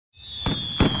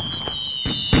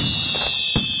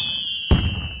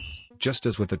Just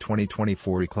as with the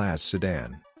 2024 E-Class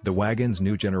sedan, the wagon's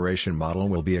new generation model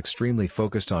will be extremely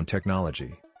focused on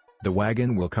technology. The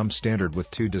wagon will come standard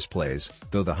with 2 displays,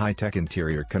 though the high-tech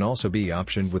interior can also be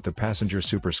optioned with the passenger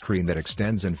superscreen that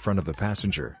extends in front of the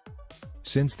passenger.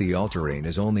 Since the all-terrain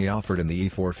is only offered in the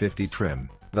E450 trim,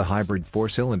 the hybrid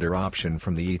 4-cylinder option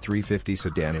from the E350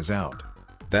 sedan is out.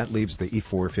 That leaves the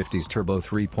E450's turbo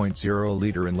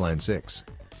 3.0-liter inline-six.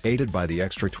 Aided by the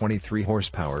extra 23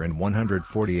 horsepower and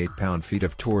 148 pound-feet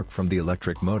of torque from the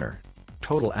electric motor.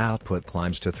 Total output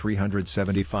climbs to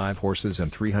 375 horses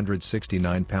and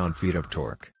 369 pound-feet of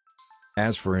torque.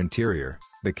 As for interior,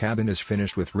 the cabin is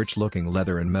finished with rich-looking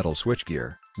leather and metal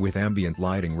switchgear, with ambient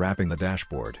lighting wrapping the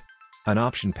dashboard. An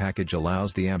option package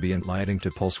allows the ambient lighting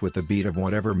to pulse with the beat of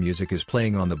whatever music is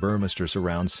playing on the Burmester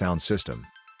surround sound system.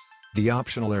 The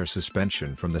optional air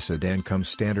suspension from the sedan comes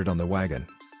standard on the wagon.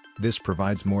 This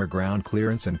provides more ground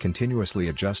clearance and continuously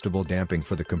adjustable damping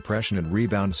for the compression and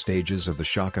rebound stages of the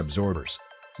shock absorbers.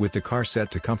 With the car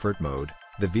set to comfort mode,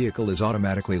 the vehicle is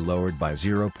automatically lowered by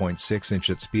 0.6 inch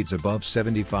at speeds above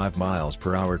 75 miles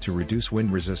per hour to reduce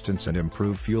wind resistance and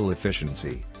improve fuel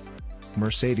efficiency.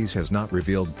 Mercedes has not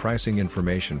revealed pricing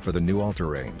information for the new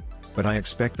all-terrain, but I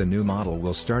expect the new model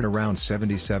will start around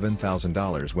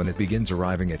 $77,000 when it begins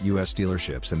arriving at US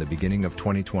dealerships in the beginning of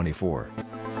 2024.